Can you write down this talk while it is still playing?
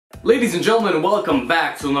Ladies and gentlemen, welcome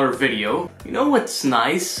back to another video. You know what's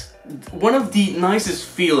nice? One of the nicest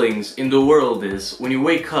feelings in the world is when you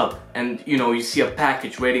wake up and you see a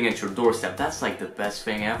package waiting at your doorstep. That's like the best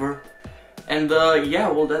thing ever. And yeah,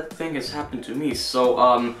 well, that thing has happened to me. So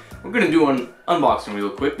we're gonna do an unboxing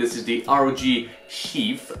real quick. This is the ROG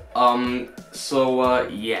Sheath.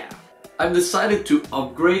 Yeah. I've decided to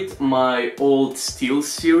upgrade my old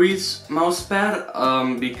SteelSeries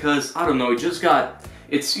mousepad because I don't know,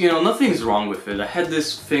 nothing's wrong with it. I had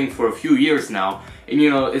this thing for a few years now, and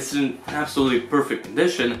it's in absolutely perfect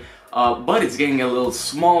condition, but it's getting a little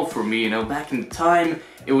small for me. Back in the time,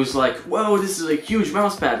 it was like, whoa, this is a huge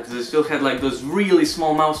mousepad, because I still had like those really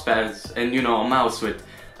small mousepads and a mouse with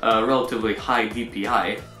relatively high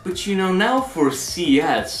DPI. But now for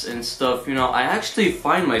CS and stuff, I actually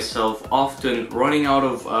find myself often running out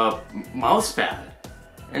of mousepad.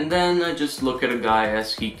 And then I just look at a guy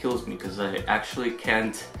as he kills me because I actually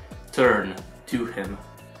can't turn to him.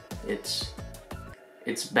 It's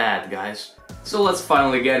bad, guys. So let's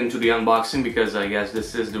finally get into the unboxing, because I guess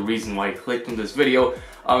this is the reason why I clicked on this video.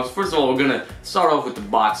 First of all, we're gonna start off with the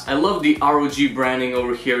box. I love the ROG branding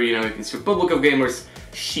over here. You can see Republic of Gamers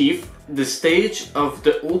Sheath, the stage of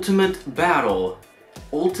the ultimate battle.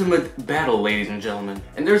 Ultimate battle, ladies and gentlemen.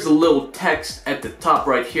 And there's a little text at the top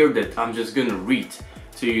right here that I'm just gonna read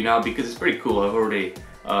to you now because it's pretty cool. I've already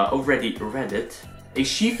read it. A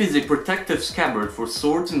sheath is a protective scabbard for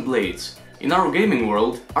swords and blades. In our gaming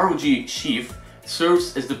world, ROG Sheath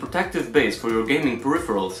serves as the protective base for your gaming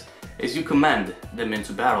peripherals as you command them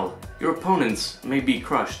into battle. Your opponents may be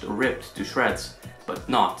crushed or ripped to shreds, but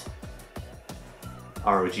not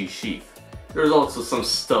ROG Sheath. There's also some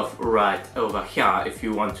stuff right over here if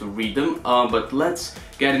you want to read them, but let's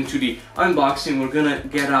get into the unboxing. We're gonna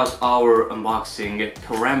get out our unboxing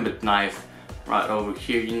karambit knife right over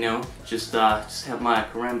here, just have my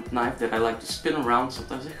karambit knife that I like to spin around.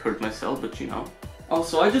 Sometimes I hurt myself, but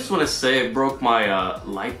Also, I just want to say I broke my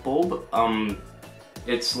light bulb.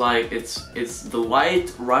 It's the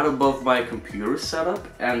light right above my computer setup,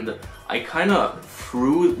 and I kind of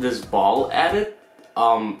threw this ball at it.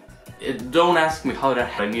 Don't ask me how that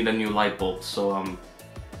happened. I need a new light bulb, so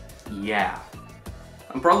yeah.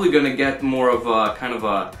 I'm probably gonna get more of a kind of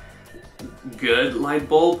a good light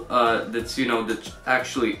bulb that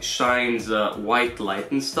actually shines white light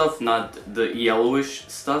and stuff, not the yellowish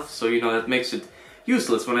stuff. So that makes it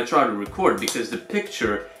useless when I try to record, because the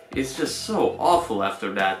picture is just so awful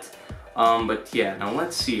after that. But yeah, now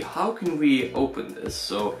let's see, how can we open this?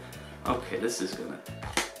 So okay, this is gonna.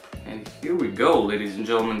 And here we go, ladies and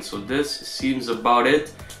gentlemen. So this seems about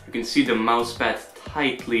it. You can see the mousepad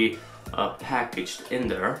tightly packaged in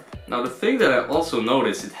there. Now the thing that I also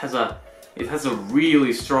noticed, it has a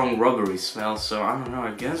really strong rubbery smell. So I don't know.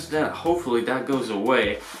 I guess that hopefully that goes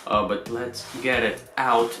away. But let's get it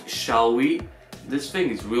out, shall we? This thing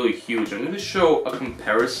is really huge. I'm gonna show a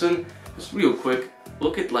comparison, just real quick.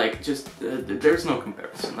 Look at there's no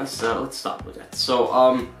comparison. Let's stop with that.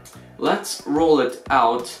 So let's roll it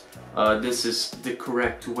out. This is the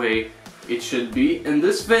correct way it should be, and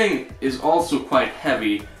this thing is also quite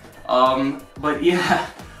heavy, but yeah,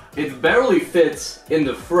 it barely fits in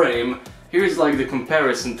the frame. Here's like the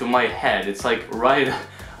comparison to my head. It's like right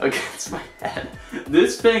against my head.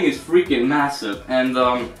 This thing is freaking massive, and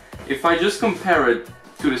if I just compare it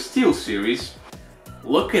to the SteelSeries,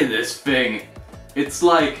 look at this thing. It's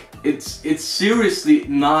like it's seriously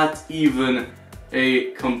not even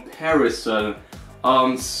a comparison.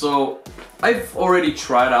 So I've already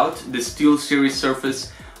tried out the SteelSeries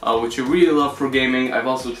Surface, which I really love for gaming. I've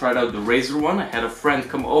also tried out the Razer one. I had a friend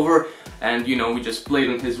come over, and we just played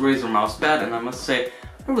on his Razer mousepad, and I must say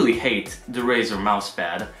I really hate the Razer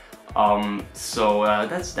mousepad.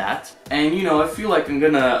 That's that. And I feel like I'm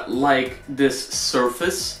gonna like this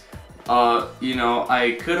Surface.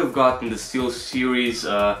 I could have gotten the SteelSeries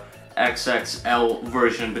XXL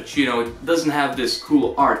version, but it doesn't have this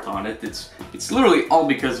cool art on it. It's literally all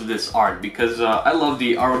because of this art, because I love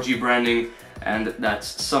the ROG branding, and that's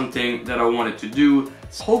something that I wanted to do.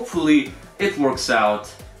 So hopefully it works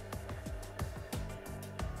out.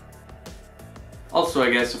 Also, I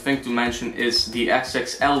guess a thing to mention is the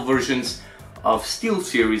XXL versions of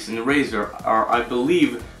SteelSeries and the Razer are, I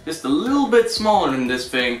believe, just a little bit smaller than this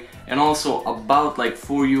thing, and also about like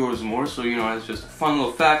 €4 more. So it's just a fun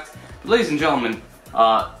little fact. But ladies and gentlemen,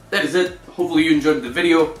 that is it. Hopefully you enjoyed the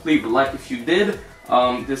video. Leave a like if you did.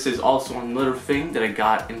 This is also another thing that I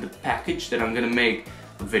got in the package that I'm gonna make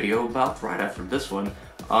a video about right after this one.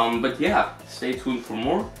 But yeah, stay tuned for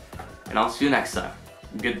more, and I'll see you next time.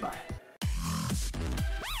 Goodbye.